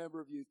was a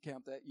member of youth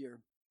camp that year,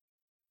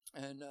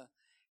 and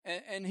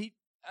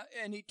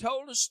he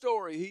told a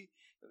story.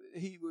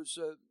 He was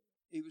a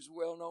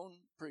well-known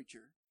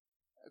preacher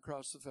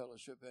across the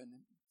fellowship, and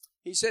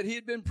he said he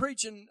had been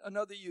preaching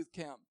another youth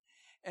camp,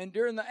 and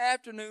during the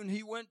afternoon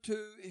he went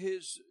to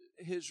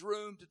his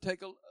room to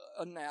take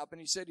a nap, and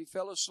he said he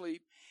fell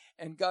asleep,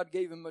 and God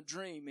gave him a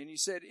dream. And he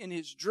said in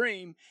his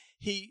dream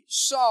he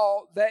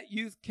saw that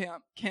youth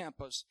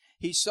campus.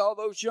 He saw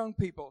those young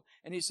people,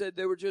 and he said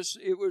it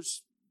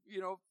was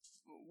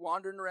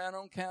wandering around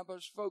on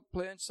campus, folk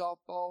playing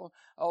softball,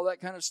 all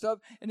that kind of stuff.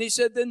 And he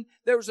said then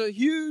there was a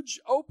huge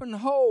open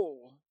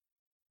hole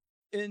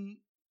in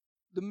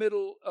the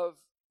middle of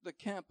the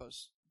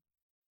campus,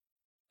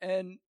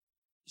 and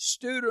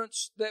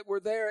students that were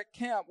there at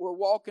camp were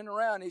walking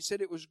around. He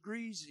said it was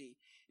greasy.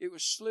 It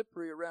was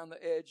slippery around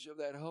the edge of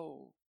that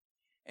hole.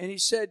 And he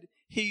said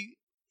he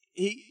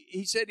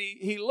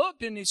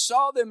looked and he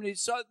saw them, and he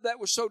saw that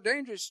was so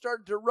dangerous. He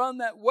started to run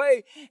that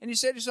way, and he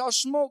said he saw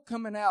smoke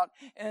coming out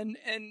and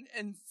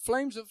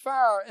flames of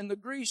fire, and the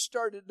grease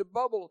started to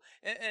bubble,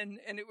 and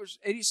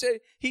he said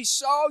he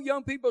saw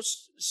young people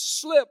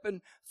slip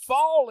and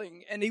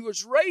falling, and he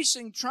was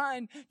racing,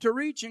 trying to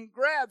reach and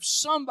grab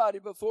somebody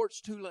before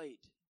it's too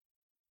late.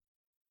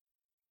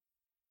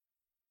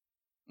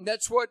 And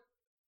that's what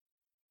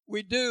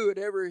we do at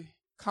every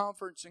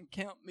conference and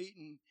camp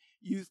meeting,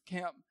 youth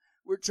camp.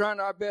 We're trying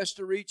our best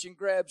to reach and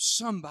grab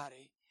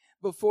somebody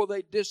before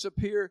they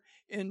disappear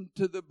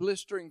into the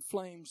blistering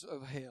flames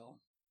of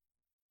hell.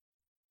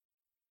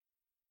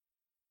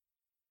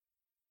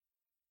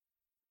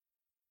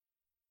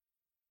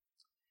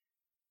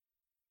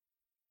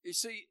 You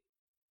see,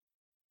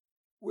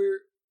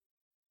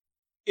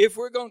 if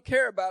we're going to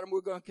care about them, we're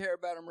going to care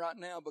about them right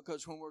now,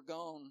 because when we're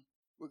gone,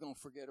 we're going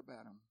to forget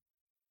about them.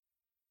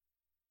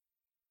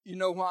 You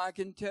know why I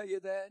can tell you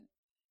that?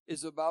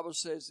 Is the Bible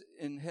says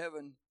in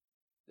heaven,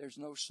 there's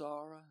no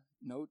sorrow,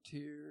 no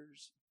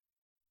tears.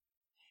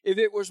 If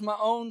it was my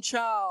own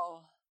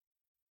child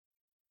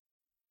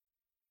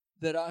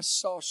that I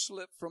saw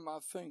slip from my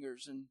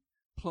fingers and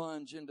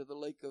plunge into the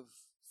lake of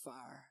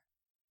fire,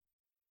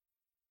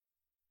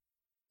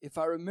 if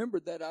I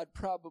remembered that, I'd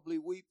probably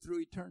weep through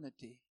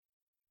eternity.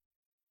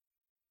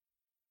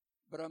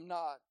 But I'm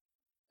not.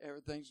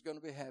 Everything's going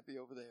to be happy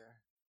over there.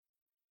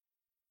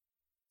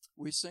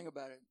 We sing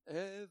about it.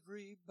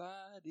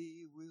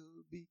 Everybody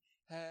will be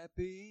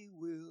happy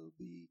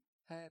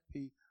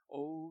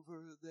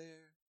over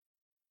there.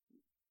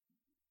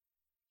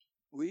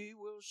 We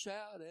will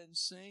shout and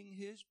sing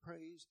His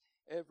praise.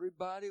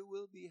 Everybody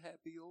will be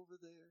happy over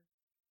there.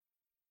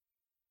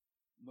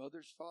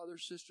 Mothers,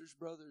 fathers, sisters,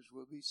 brothers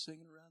will be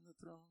singing around the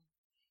throne.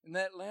 In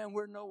that land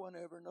where no one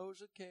ever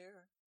knows a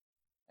care.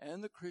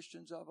 And the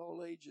Christians of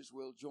all ages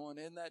will join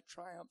in that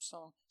triumph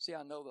song. See,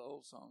 I know the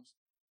old songs.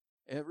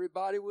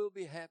 Everybody will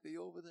be happy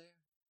over there.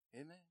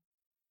 Amen.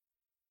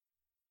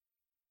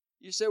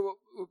 You say, well,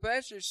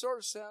 Pastor, it sort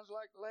of sounds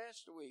like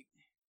last week.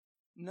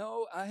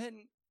 No, I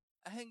hadn't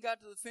got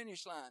to the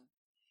finish line.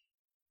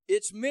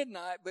 It's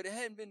midnight, but it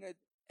hadn't been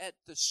at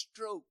the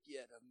stroke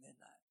yet of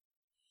midnight.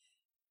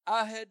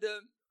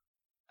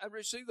 I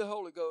received the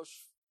Holy Ghost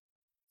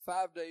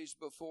 5 days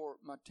before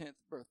my 10th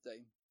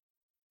birthday.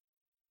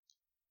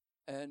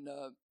 And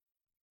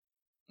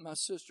my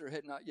sister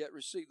had not yet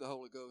received the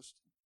Holy Ghost.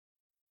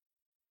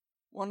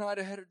 One night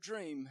I had a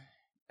dream,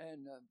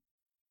 and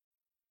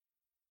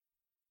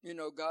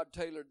God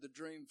tailored the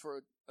dream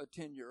for a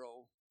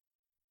 10-year-old.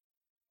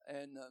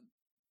 And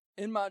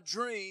in my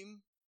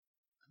dream,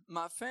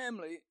 my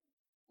family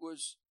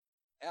was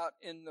out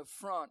in the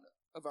front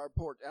of our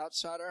porch,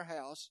 outside our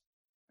house,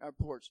 our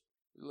porch,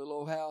 a little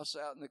old house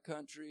out in the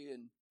country,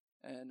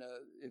 and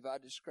if I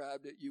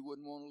described it, you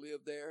wouldn't want to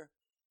live there.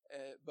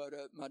 But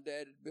my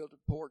dad had built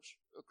a porch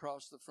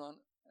across the front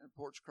and a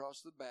porch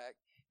across the back,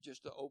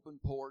 just an open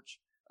porch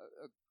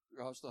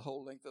across the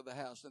whole length of the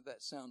house. And if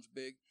that sounds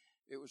big,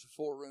 it was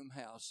a 4-room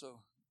house,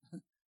 so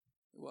it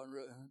wasn't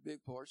really a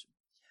big porch.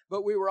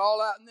 But we were all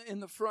out in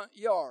the front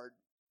yard,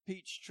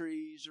 peach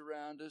trees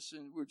around us,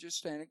 and we're just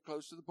standing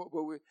close to the porch.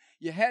 But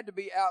you had to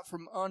be out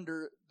from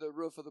under the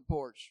roof of the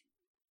porch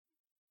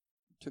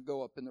to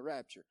go up in the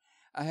rapture.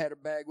 I had a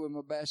bag with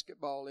my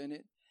basketball in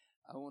it.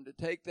 I wanted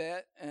to take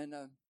that,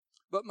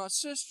 but my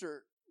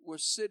sister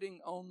was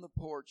sitting on the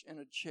porch in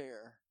a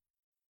chair,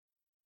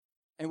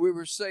 and we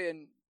were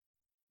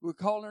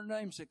calling her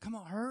name, said, "Come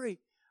on, hurry,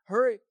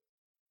 hurry."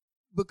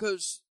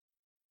 because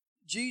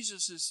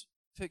Jesus is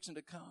fixing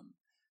to come.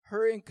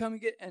 Hurry and come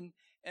and get, and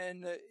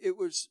it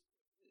was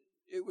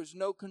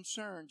no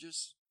concern,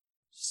 just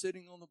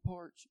sitting on the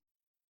porch.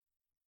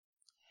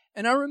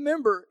 And I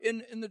remember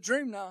in the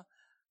dream now,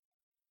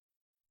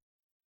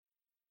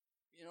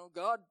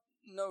 God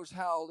knows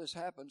how all this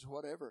happens,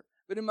 whatever.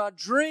 But in my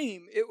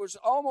dream, it was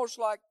almost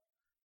like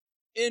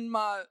in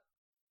my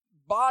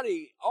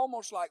body,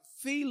 almost like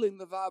feeling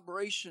the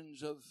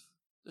vibrations of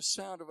the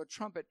sound of a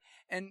trumpet.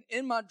 And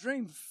in my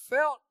dream,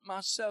 felt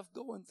myself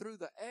going through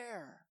the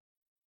air.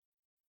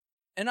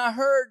 And I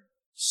heard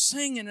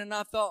singing, and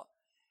I thought,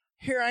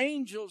 hear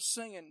angels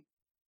singing.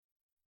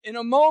 In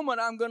a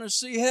moment, I'm going to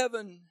see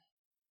heaven.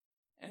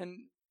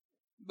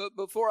 But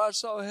before I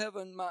saw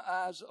heaven, my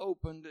eyes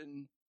opened,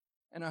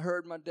 and I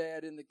heard my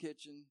dad in the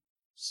kitchen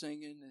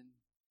singing and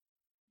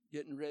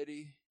getting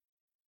ready.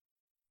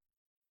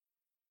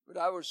 But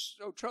I was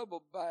so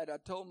troubled by it, I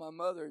told my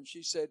mother, and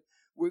she said,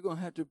 we're going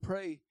to have to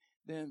pray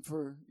then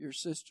for your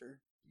sister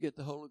to get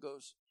the Holy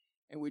Ghost.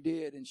 And we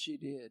did, and she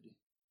did.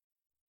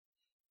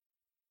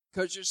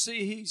 Because you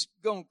see, he's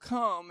going to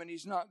come, and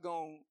he's not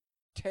going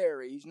to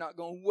tarry. He's not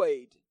going to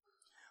wait.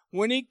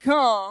 When he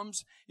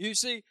comes, you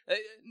see,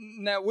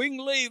 now we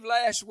can leave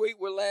last week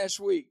with last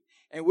week.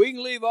 And we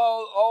can leave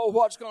all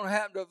what's going to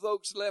happen to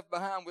folks left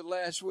behind with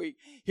last week.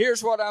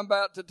 Here's what I'm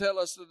about to tell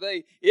us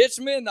today. It's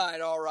midnight,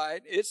 all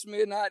right. It's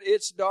midnight.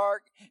 It's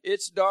dark.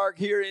 It's dark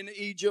here in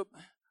Egypt.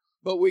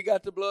 But we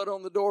got the blood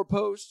on the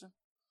doorpost.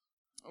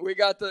 We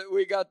got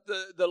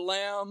the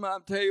lamb. I'll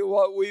tell you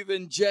what, we've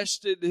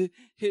ingested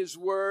his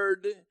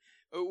word.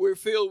 We're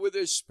filled with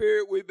his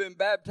spirit. We've been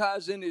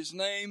baptized in his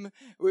name.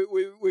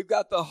 We've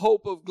got the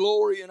hope of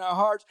glory in our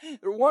hearts.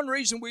 The one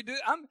reason we do,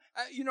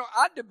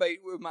 I debate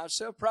with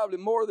myself probably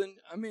more than,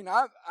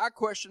 I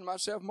question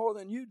myself more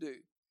than you do.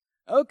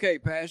 Okay,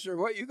 Pastor,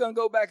 what, you going to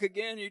go back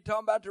again? You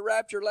talking about the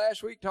rapture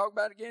last week, talk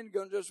about it again?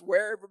 You're going to just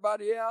wear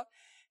everybody out?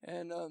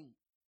 And,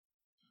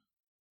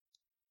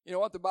 you know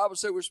what the Bible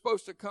says? We're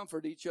supposed to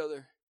comfort each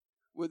other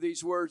with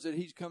these words that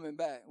he's coming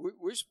back.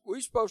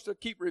 We're supposed to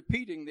keep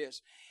repeating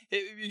this.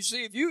 You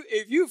see, if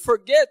you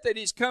forget that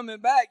he's coming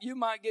back, you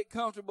might get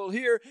comfortable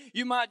here.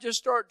 You might just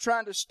start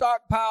trying to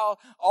stockpile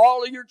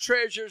all of your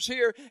treasures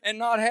here and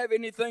not have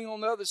anything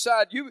on the other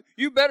side.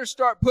 You better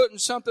start putting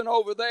something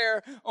over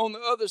there on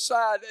the other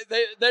side.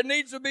 There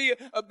needs to be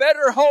a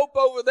better hope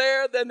over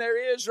there than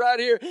there is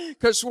right here.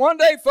 Because one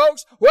day,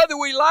 folks, whether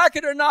we like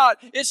it or not,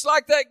 it's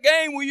like that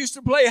game we used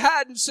to play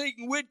hide and seek,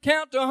 and we'd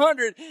count to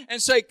 100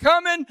 and say,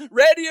 coming,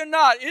 ready or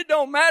not. It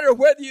don't matter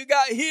whether you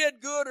got hid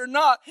good or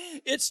not.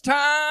 It's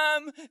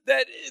time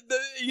that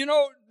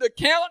the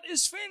count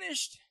is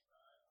finished.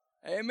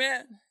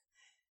 Amen.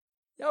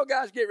 Y'all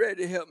guys get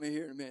ready to help me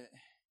here in a minute.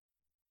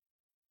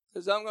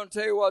 Because I'm going to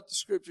tell you what the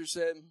scripture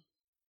said.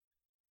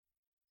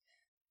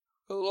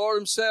 For the Lord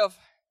himself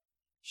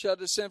shall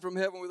descend from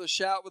heaven with a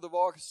shout, with the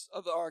voice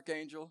of the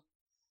archangel.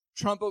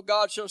 Trump of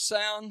God shall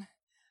sound.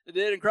 The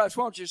dead in Christ,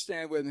 won't you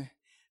stand with me?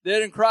 The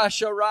dead in Christ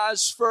shall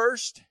rise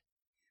first.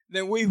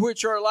 Then we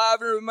which are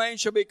alive and remain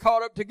shall be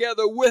caught up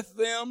together with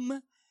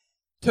them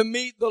to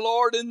meet the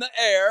Lord in the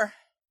air,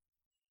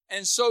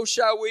 and so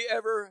shall we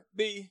ever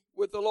be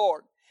with the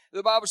Lord.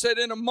 The Bible said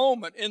in a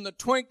moment, in the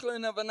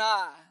twinkling of an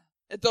eye,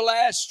 at the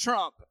last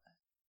trump.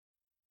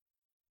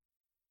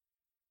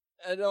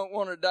 I don't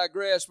want to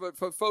digress, but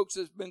for folks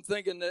that's been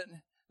thinking that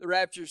the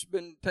rapture's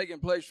been taking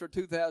place for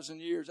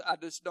 2,000 years, I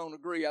just don't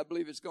agree. I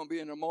believe it's going to be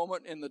in a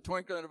moment, in the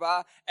twinkling of an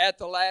eye, at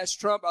the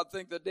last trump. I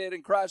think the dead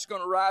in Christ is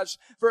going to rise,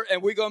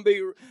 and we're going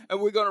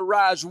to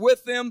rise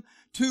with them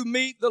to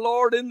meet the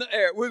Lord in the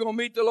air. We're going to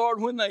meet the Lord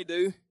when they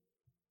do.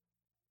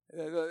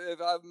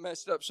 If I've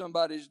messed up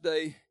somebody's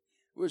day,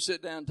 we'll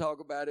sit down and talk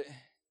about it.